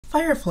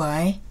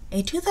Firefly,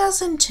 a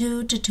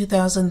 2002 to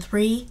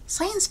 2003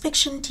 science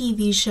fiction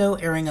TV show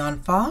airing on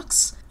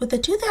Fox, with the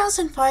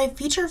 2005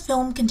 feature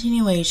film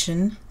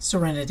continuation,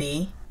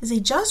 Serenity, is a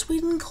Joss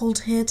Whedon cult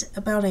hit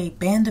about a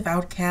band of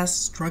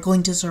outcasts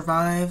struggling to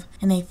survive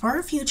in a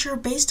far future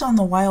based on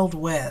the Wild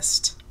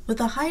West, with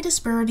a high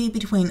disparity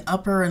between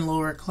upper and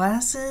lower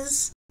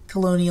classes,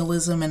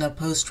 colonialism in a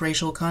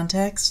post-racial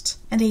context,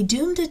 and a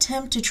doomed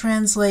attempt to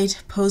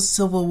translate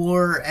post-Civil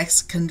War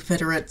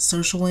ex-Confederate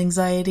social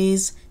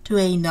anxieties to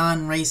a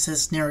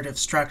non-racist narrative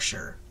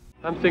structure.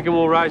 I'm thinking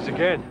we'll rise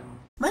again.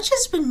 Much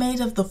has been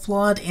made of the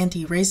flawed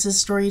anti-racist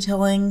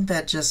storytelling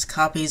that just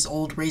copies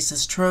old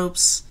racist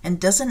tropes and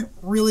doesn't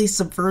really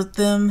subvert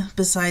them,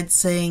 besides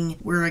saying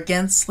we're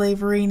against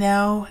slavery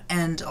now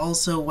and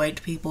also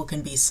white people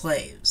can be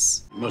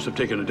slaves. Must have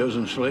taken a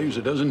dozen slaves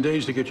a dozen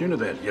days to get you into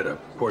that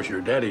getup. Of course,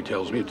 your daddy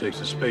tells me it takes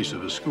the space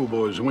of a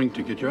schoolboy's wink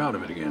to get you out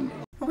of it again.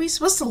 Are we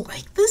supposed to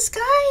like this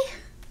guy?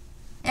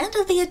 And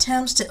of the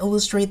attempts to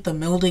illustrate the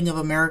melding of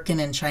American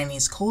and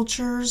Chinese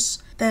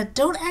cultures that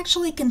don't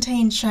actually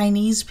contain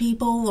Chinese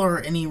people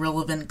or any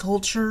relevant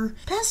culture,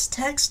 past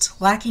text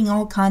lacking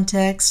all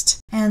context,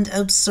 and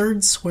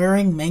absurd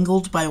swearing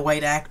mangled by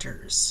white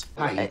actors.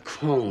 But little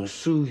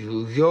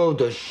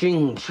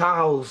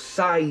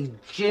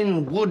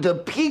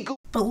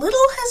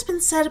has been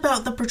said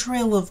about the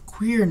portrayal of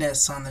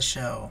queerness on the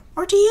show,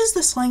 or to use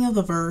the slang of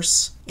the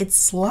verse, it's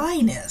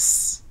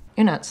slyness.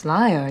 You're not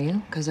sly, are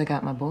you? Because I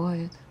got my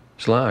boys.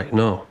 Sly?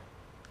 No.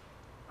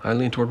 I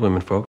lean toward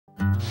women, folk.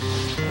 Take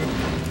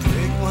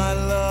my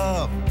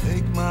love,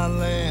 take my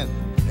land,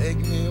 take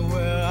me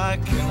where I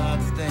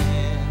cannot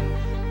stand.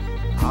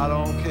 I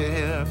don't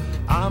care,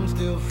 I'm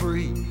still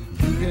free.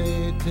 You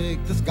can't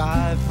take the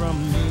sky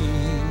from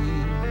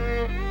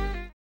me.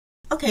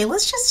 Okay,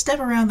 let's just step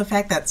around the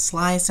fact that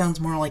sly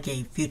sounds more like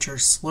a future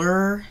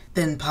slur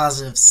than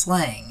positive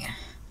slang.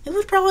 It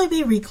would probably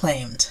be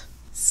reclaimed.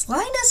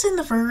 Slyness in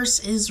the verse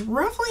is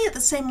roughly at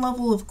the same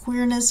level of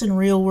queerness in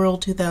Real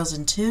World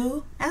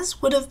 2002 as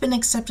would have been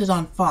accepted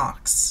on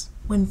Fox.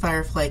 When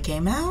Firefly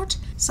came out,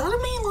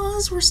 sodomy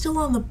laws were still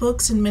on the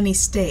books in many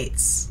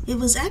states. It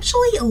was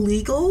actually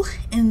illegal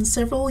in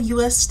several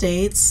US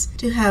states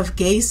to have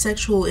gay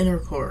sexual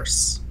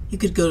intercourse. You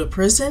could go to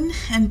prison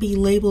and be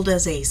labeled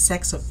as a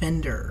sex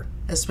offender,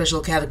 a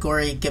special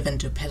category given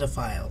to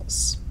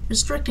pedophiles,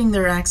 restricting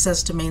their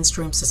access to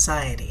mainstream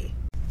society.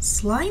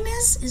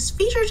 Slyness is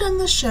featured on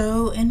the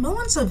show in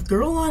moments of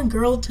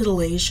girl-on-girl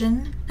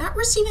titillation, not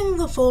receiving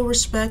the full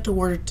respect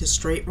awarded to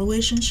straight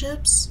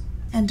relationships,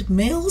 and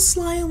male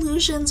sly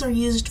allusions are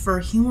used for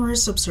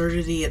humorous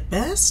absurdity at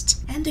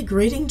best, and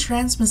degrading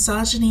trans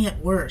misogyny at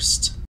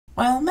worst.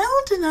 While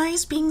Mel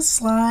denies being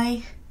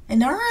sly,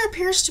 Inara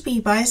appears to be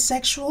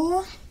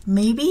bisexual,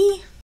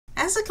 maybe?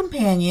 As a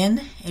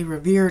companion, a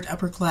revered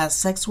upper-class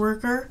sex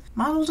worker,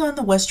 modeled on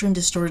the Western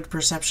distorted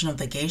perception of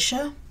the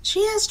geisha,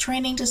 she has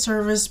training to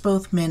service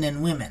both men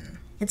and women.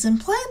 It's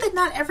implied that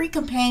not every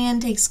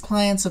companion takes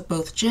clients of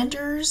both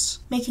genders,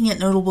 making it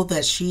notable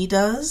that she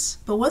does,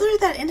 but whether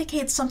that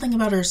indicates something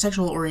about her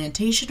sexual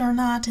orientation or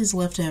not is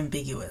left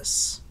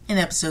ambiguous. In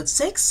episode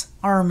 6,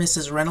 Our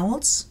Mrs.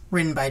 Reynolds,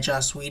 written by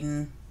Joss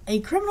Whedon, a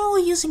criminal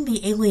using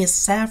the alias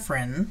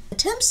Saffron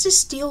attempts to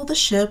steal the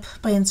ship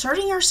by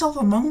inserting herself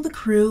among the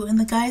crew in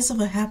the guise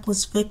of a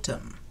hapless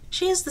victim.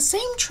 She has the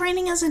same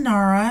training as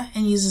Inara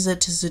and uses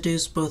it to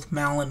seduce both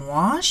Mal and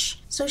Wash,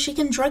 so she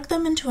can drug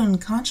them into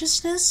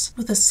unconsciousness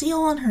with a seal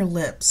on her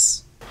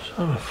lips.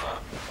 Son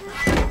of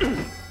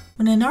a...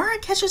 When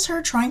Inara catches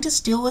her trying to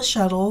steal a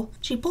shuttle,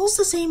 she pulls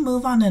the same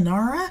move on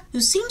Inara, who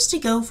seems to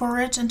go for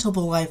it until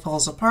the lie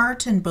falls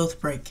apart and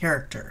both break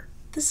character.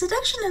 The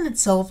seduction in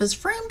itself is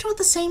framed with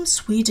the same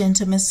sweet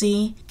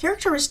intimacy,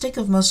 characteristic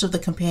of most of the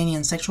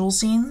companion sexual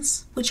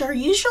scenes, which are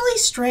usually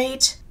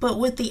straight, but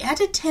with the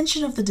added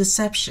tension of the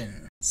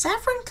deception.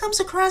 Saffron comes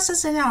across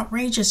as an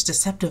outrageous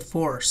deceptive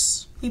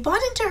force. We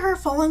bought into her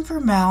falling for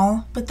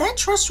Mal, but that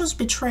trust was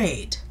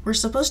betrayed. We're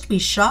supposed to be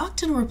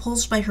shocked and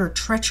repulsed by her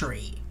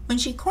treachery. When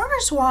she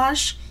corners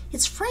Wash,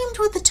 it's framed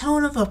with the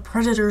tone of a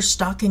predator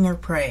stalking her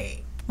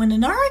prey. When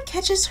Inara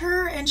catches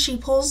her and she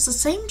pulls the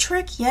same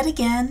trick yet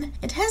again,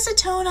 it has a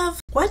tone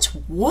of, "What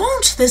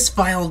won't this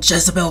vile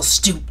Jezebel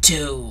stoop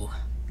to?"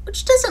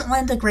 Which doesn't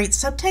lend a great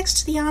subtext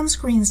to the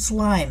on-screen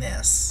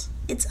slyness.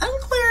 It's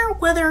unclear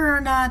whether or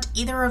not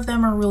either of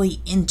them are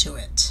really into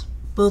it.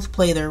 Both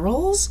play their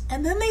roles,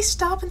 and then they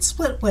stop and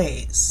split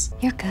ways.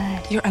 You're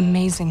good. You're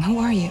amazing. Who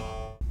are you?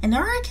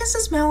 Inara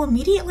kisses Mel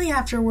immediately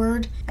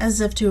afterward,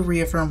 as if to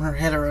reaffirm her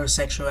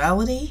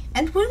heterosexuality,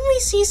 and when we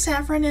see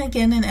Saffron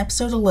again in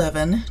episode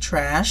 11,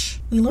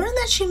 Trash, we learn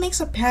that she makes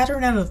a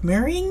pattern out of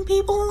marrying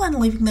people and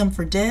leaving them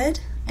for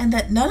dead, and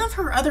that none of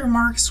her other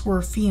marks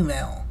were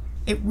female.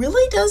 It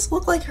really does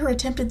look like her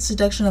attempted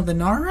seduction of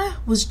Inara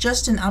was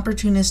just an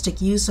opportunistic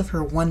use of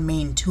her one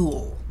main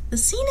tool. The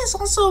scene is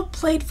also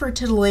played for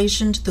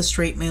titillation to the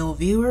straight male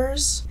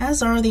viewers,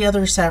 as are the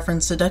other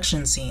Saffron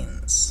seduction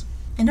scenes.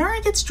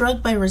 Inara gets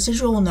drugged by a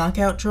residual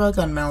knockout drug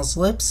on Mal's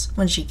lips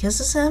when she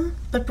kisses him,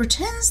 but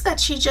pretends that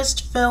she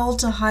just fell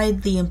to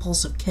hide the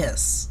impulsive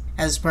kiss,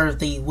 as part of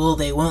the will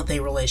they won't they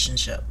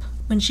relationship.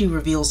 When she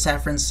reveals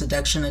Saffron's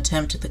seduction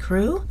attempt to the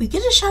crew, we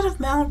get a shot of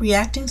Mal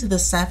reacting to the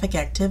sapphic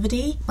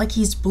activity like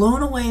he's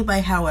blown away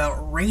by how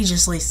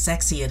outrageously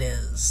sexy it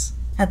is.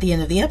 At the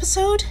end of the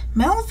episode,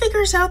 Mal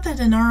figures out that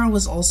Inara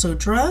was also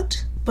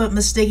drugged, but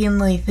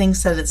mistakenly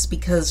thinks that it's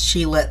because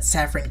she let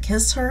Saffron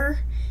kiss her,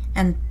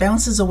 and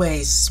bounces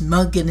away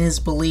smug in his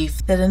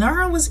belief that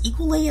Inara was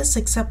equally as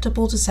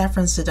acceptable to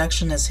Saffron's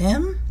seduction as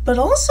him, but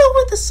also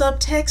with the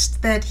subtext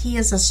that he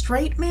as a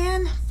straight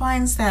man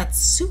finds that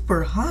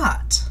super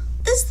hot.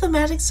 This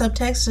thematic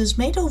subtext is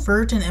made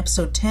overt in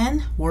episode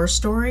 10, War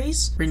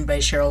Stories, written by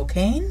Cheryl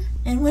Kane,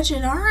 in which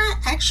Inara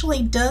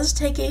actually does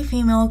take a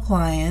female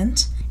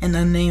client, an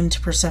unnamed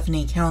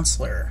Persephone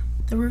counselor.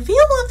 The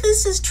reveal of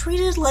this is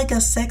treated like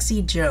a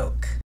sexy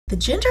joke. The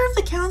gender of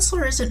the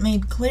counselor isn't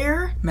made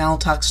clear, Mal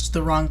talks to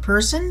the wrong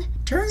person,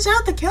 turns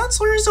out the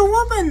counselor is a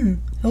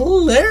woman!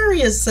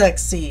 Hilarious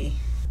sexy!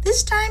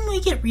 This time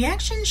we get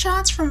reaction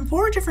shots from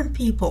 4 different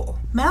people.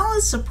 Mal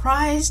is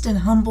surprised and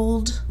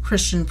humbled.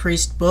 Christian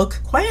priest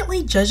Book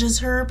quietly judges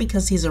her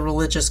because he's a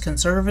religious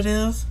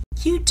conservative.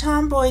 Cute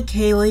tomboy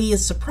Kaylee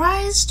is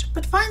surprised,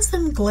 but finds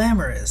them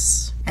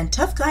glamorous. And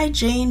tough guy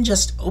Jane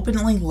just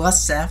openly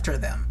lusts after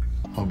them.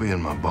 I'll be in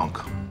my bunk.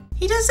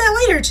 He does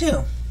that later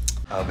too.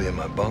 I'll be in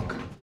my bunk.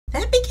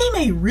 That became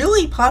a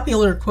really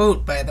popular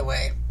quote, by the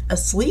way. A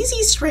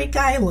sleazy straight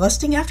guy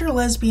lusting after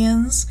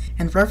lesbians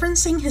and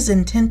referencing his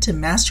intent to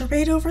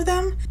masturbate over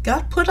them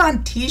got put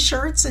on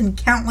t-shirts and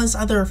countless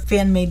other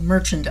fan-made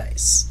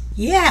merchandise.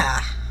 Yeah.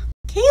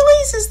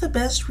 Kaylee's is the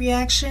best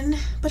reaction,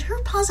 but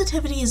her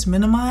positivity is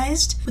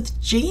minimized, with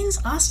Jane's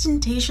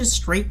ostentatious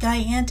straight guy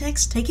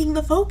antics taking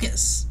the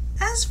focus.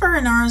 As for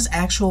Inara's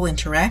actual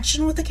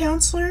interaction with the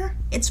counselor,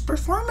 it's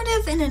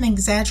performative in an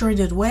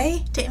exaggerated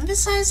way to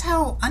emphasize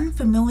how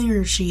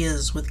unfamiliar she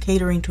is with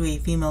catering to a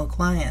female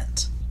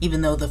client,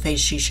 even though the face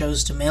she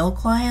shows to male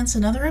clients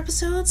in other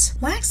episodes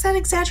lacks that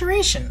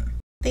exaggeration.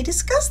 They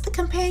discuss the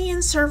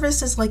companion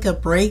service as like a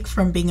break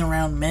from being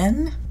around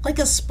men, like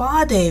a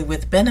spa day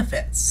with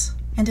benefits.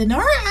 And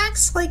Inara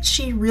acts like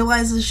she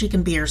realizes she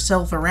can be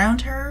herself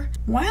around her,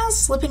 while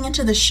slipping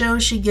into the show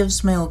she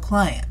gives male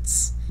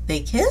clients.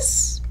 They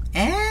kiss,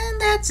 and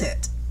that's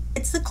it.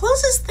 It's the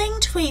closest thing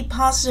to a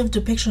positive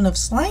depiction of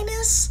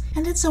slyness,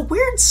 and it's a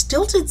weird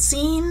stilted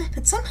scene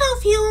that somehow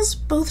feels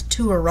both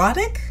too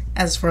erotic,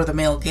 as for the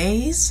male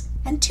gaze,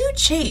 and too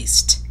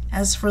chaste,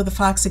 as for the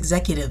Fox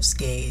executive's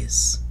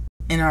gaze.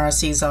 Inara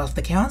sees off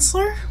the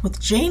counselor,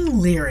 with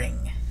Jane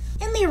leering.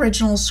 In the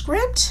original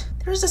script,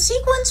 there's a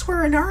sequence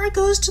where Inara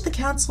goes to the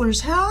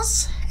counselor's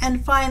house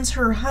and finds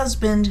her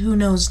husband who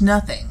knows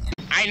nothing.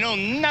 I know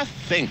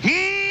nothing.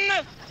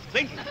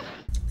 Nothing.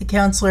 The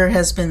counselor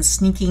has been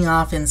sneaking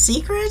off in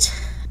secret,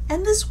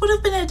 and this would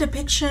have been a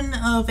depiction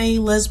of a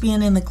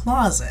lesbian in the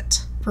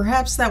closet.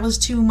 Perhaps that was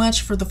too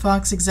much for the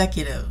Fox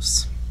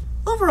executives.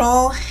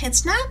 Overall,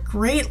 it's not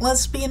great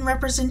lesbian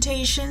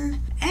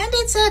representation, and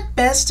it's at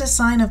best a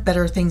sign of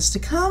better things to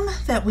come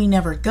that we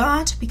never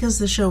got because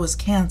the show was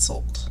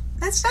cancelled.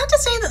 That's not to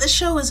say that the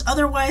show is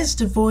otherwise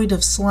devoid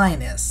of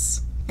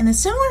slyness. In a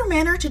similar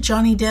manner to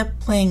Johnny Depp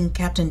playing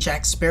Captain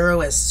Jack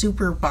Sparrow as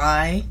super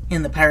bi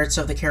in the Pirates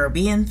of the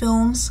Caribbean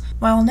films,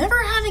 while never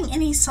having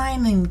any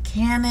sign in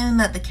canon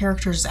that the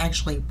character is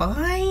actually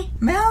bi,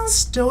 Mal's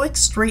stoic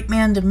straight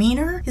man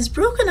demeanor is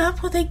broken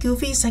up with a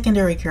goofy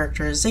secondary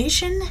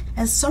characterization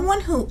as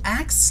someone who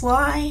acts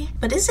sly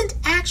but isn't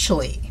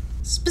actually.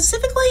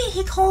 Specifically,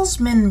 he calls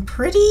men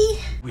pretty.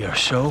 We are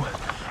so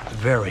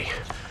very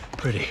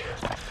pretty.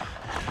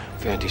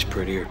 Fanty's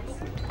prettier.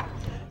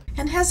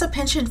 And has a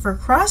penchant for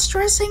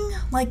cross-dressing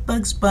like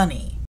Bugs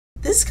Bunny.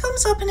 This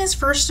comes up in his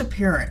first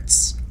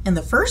appearance, in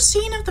the first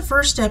scene of the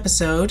first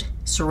episode,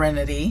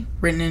 Serenity,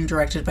 written and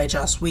directed by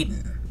Joss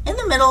Whedon. In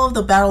the middle of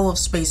the Battle of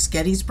Space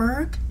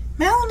Gettysburg,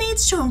 Mal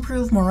needs to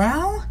improve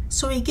morale,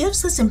 so he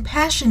gives this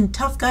impassioned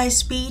tough guy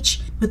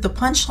speech with the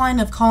punchline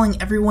of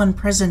calling everyone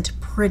present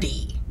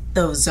pretty.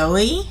 Though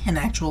Zoe, an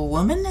actual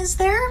woman, is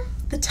there,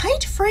 the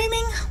tight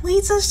framing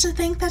leads us to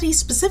think that he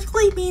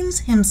specifically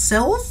means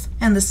himself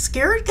and the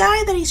scared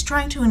guy that he's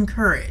trying to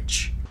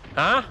encourage.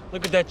 Huh?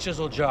 Look at that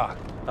chiseled jaw.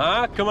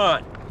 Huh? Come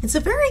on. It's a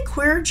very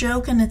queer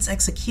joke in its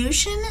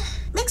execution,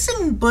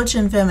 mixing butch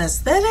and femme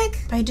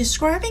aesthetic by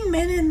describing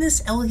men in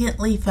this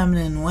elegantly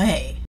feminine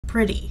way.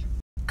 Pretty.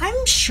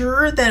 I'm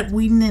sure that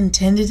Whedon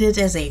intended it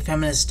as a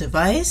feminist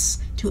device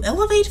to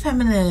elevate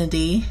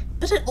femininity,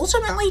 but it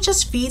ultimately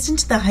just feeds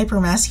into the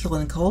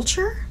hypermasculine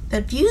culture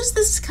that views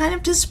this kind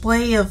of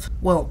display of,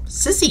 well,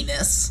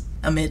 sissiness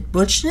amid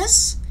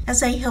butchness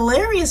as a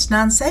hilarious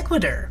non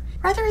sequitur,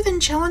 rather than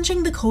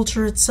challenging the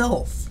culture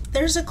itself.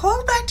 There's a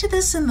callback to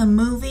this in the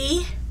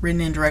movie, written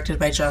and directed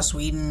by Joss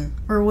Whedon,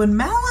 where when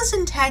Mal is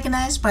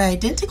antagonized by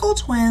identical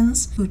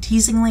twins who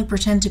teasingly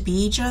pretend to be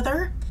each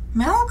other,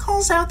 Mal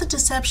calls out the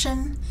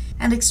deception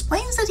and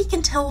explains that he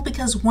can tell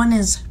because one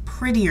is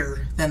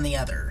prettier than the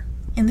other.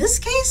 In this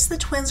case, the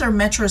twins are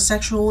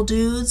metrosexual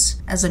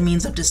dudes, as a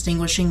means of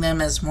distinguishing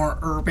them as more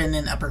urban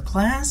and upper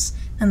class,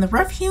 and the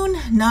rough-hewn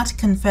not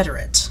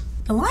Confederate.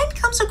 The line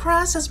comes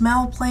across as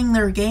Mal playing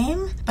their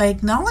game by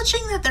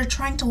acknowledging that they're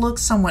trying to look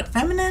somewhat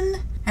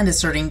feminine, and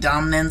asserting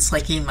dominance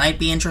like he might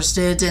be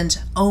interested, and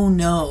oh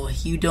no,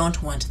 you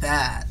don't want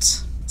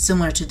that.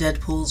 Similar to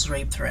Deadpool's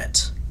rape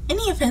threat.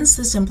 Any offense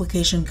this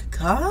implication could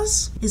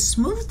cause is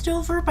smoothed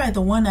over by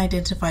the one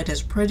identified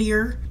as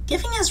prettier,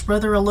 giving his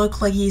brother a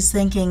look like he's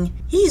thinking,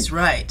 he's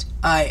right,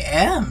 I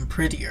am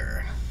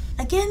prettier.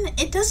 Again,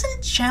 it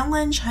doesn't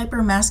challenge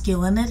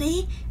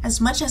hypermasculinity as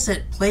much as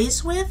it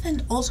plays with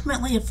and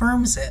ultimately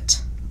affirms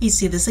it. We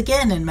see this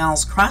again in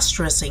Mal's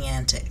cross-dressing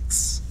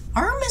antics.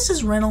 Our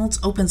Mrs. Reynolds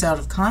opens out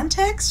of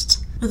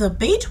context with a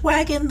bait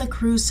wagon the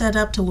crew set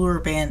up to lure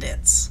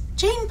bandits.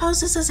 Jane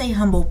poses as a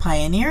humble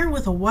pioneer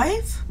with a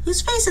wife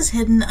whose face is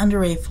hidden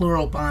under a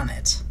floral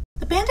bonnet.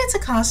 The bandits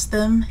accost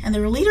them, and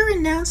their leader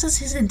announces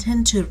his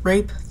intent to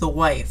rape the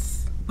wife.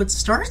 What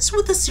starts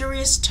with a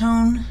serious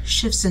tone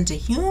shifts into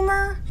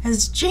humor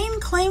as Jane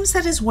claims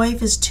that his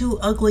wife is too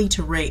ugly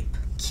to rape.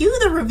 Cue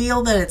the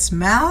reveal that it's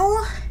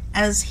Mal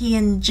as he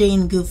and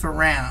Jane goof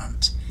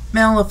around,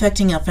 Mal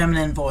affecting a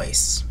feminine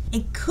voice.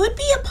 It could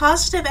be a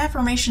positive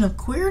affirmation of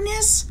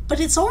queerness,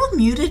 but it's all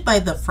muted by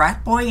the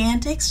frat boy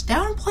antics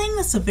downplaying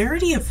the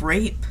severity of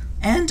rape,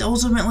 and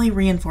ultimately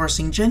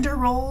reinforcing gender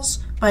roles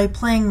by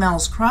playing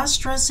Mal's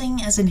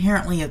cross-dressing as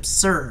inherently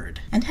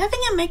absurd, and having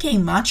him make a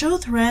macho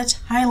threat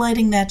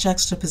highlighting that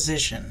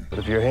juxtaposition. But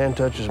if your hand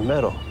touches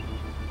metal,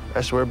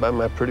 I swear by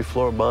my pretty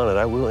floral bonnet,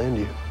 I will end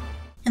you.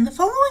 In the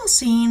following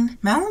scene,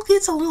 Mal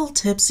gets a little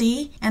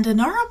tipsy, and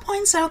Inara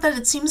points out that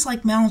it seems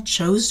like Mal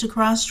chose to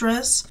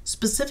cross-dress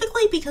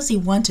specifically because he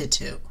wanted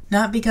to,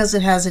 not because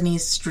it has any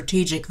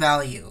strategic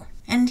value.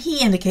 And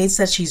he indicates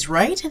that she's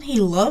right and he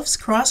loves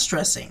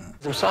cross-dressing.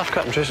 Some soft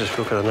cotton dresses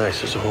feel kind of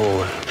nice as a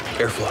whole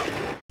airflow.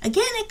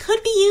 Again, it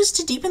could be used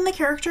to deepen the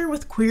character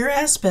with queer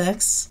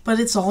aspects, but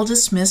it's all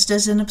dismissed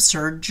as an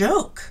absurd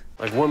joke.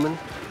 Like woman,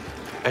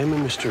 I'm a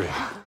mystery.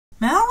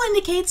 Mal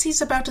indicates he's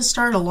about to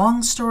start a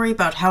long story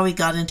about how he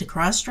got into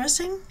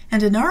cross-dressing,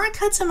 and Inara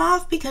cuts him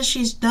off because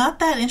she's not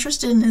that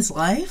interested in his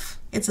life.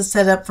 It's a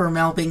setup for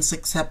Mal being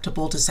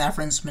susceptible to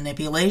Saffron's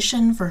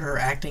manipulation for her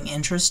acting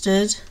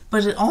interested,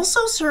 but it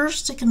also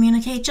serves to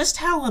communicate just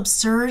how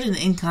absurd and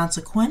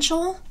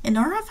inconsequential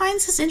Inara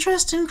finds his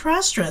interest in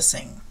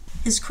cross-dressing.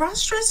 His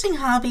cross-dressing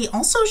hobby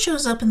also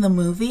shows up in the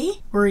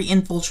movie, where he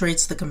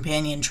infiltrates the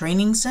companion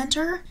training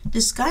center,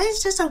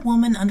 disguised as a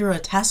woman under a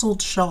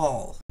tasseled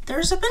shawl.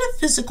 There's a bit of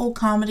physical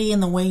comedy in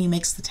the way he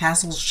makes the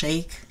tassels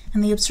shake,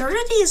 and the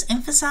absurdity is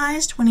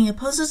emphasized when he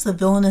opposes the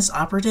villainous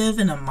operative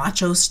in a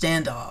macho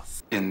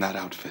standoff. In that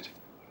outfit,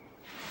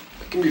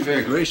 I can be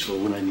very graceful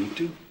when I need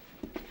to.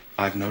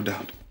 I've no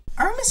doubt.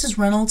 Our Mrs.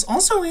 Reynolds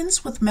also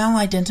ends with Mal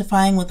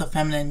identifying with a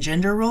feminine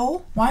gender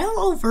role, while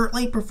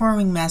overtly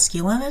performing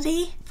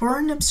masculinity for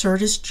an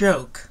absurdist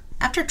joke.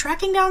 After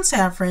tracking down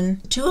Saffron,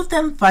 the two of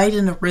them fight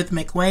in a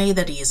rhythmic way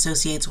that he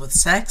associates with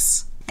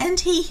sex, and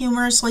he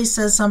humorously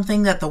says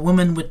something that the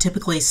woman would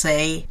typically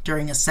say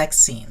during a sex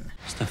scene.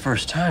 It's the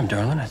first time,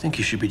 darling. I think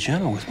you should be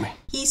gentle with me.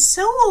 He's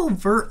so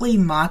overtly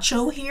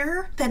macho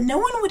here that no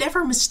one would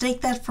ever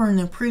mistake that for an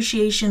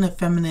appreciation of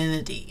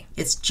femininity.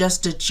 It's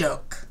just a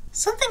joke.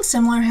 Something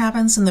similar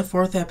happens in the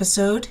 4th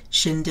episode,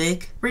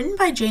 Shindig, written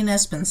by Jane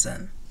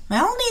Espenson.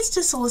 Mal needs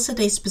to solicit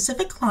a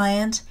specific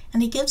client,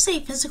 and he gives a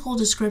physical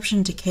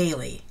description to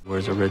Kaylee.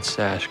 Wears a red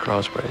sash,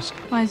 cross brace.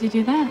 Why does he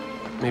do that?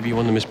 Maybe you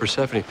won the Miss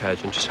Persephone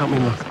pageant. Just help me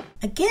look.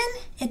 Again,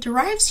 it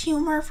derives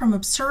humor from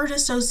absurd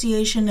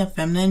association of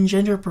feminine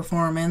gender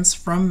performance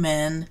from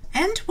men,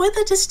 and with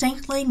a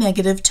distinctly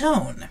negative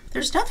tone.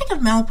 There's nothing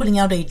of Mal putting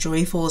out a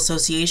joyful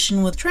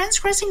association with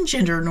transgressing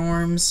gender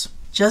norms,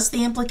 just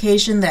the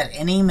implication that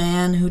any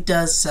man who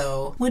does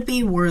so would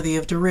be worthy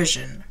of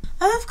derision.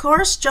 Of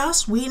course,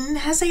 Joss Whedon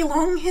has a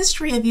long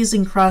history of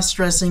using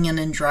cross-dressing and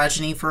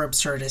androgyny for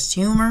absurdist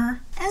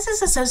humor, as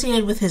is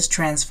associated with his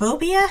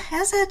transphobia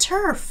as a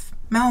TERF.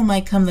 Mal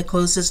might come the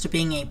closest to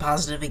being a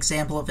positive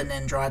example of an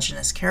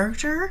androgynous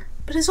character,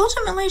 but is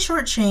ultimately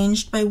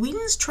shortchanged by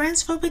Whedon's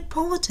transphobic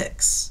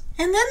politics.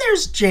 And then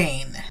there's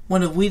Jane,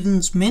 one of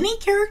Whedon's many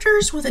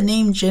characters with a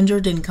name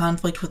gendered in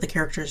conflict with the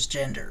character's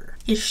gender.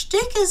 His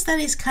shtick is that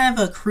he's kind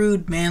of a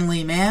crude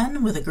manly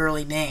man with a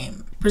girly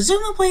name,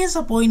 presumably as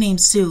a boy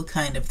named Sue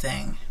kind of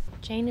thing.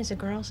 Jane is a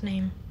girl's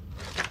name.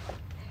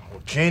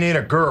 Jane ain't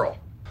a girl.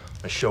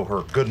 I show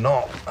her good and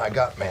all. I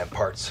got man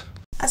parts.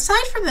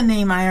 Aside from the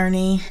name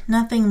irony,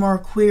 nothing more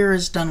queer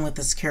is done with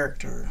this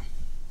character.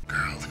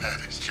 Girl, that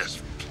is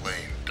just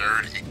plain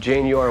dirty.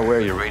 Jane, you are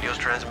aware your radio's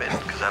transmitting?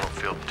 Because I don't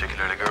feel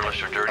particularly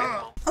girlish or dirty.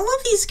 All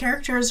of these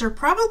characters are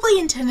probably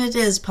intended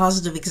as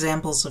positive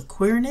examples of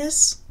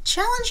queerness,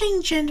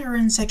 challenging gender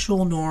and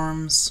sexual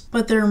norms,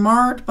 but they're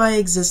marred by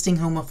existing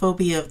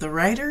homophobia of the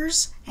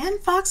writers and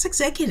Fox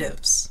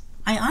executives.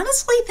 I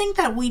honestly think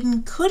that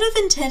Whedon could have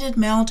intended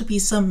Mal to be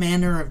some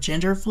manner of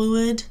gender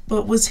fluid,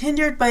 but was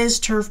hindered by his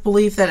TERF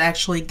belief that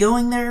actually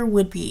going there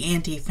would be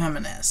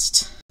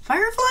anti-feminist.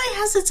 Firefly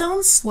has its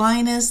own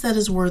slyness that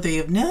is worthy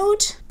of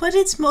note, but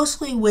it's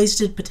mostly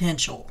wasted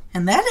potential.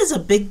 And that is a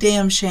big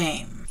damn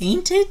shame.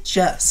 Ain't it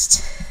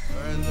just?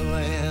 Burn the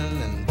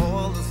land and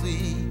boil the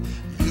sea.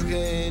 You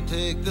can't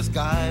take the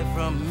sky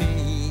from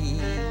me.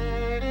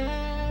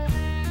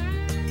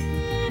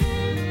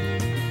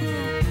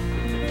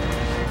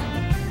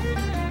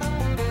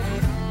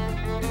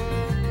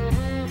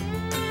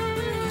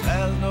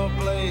 There's no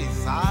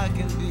place I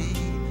can be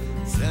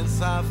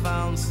since I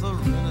found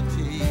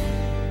serenity.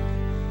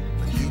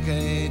 But you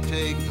can't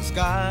take the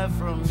sky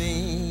from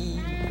me.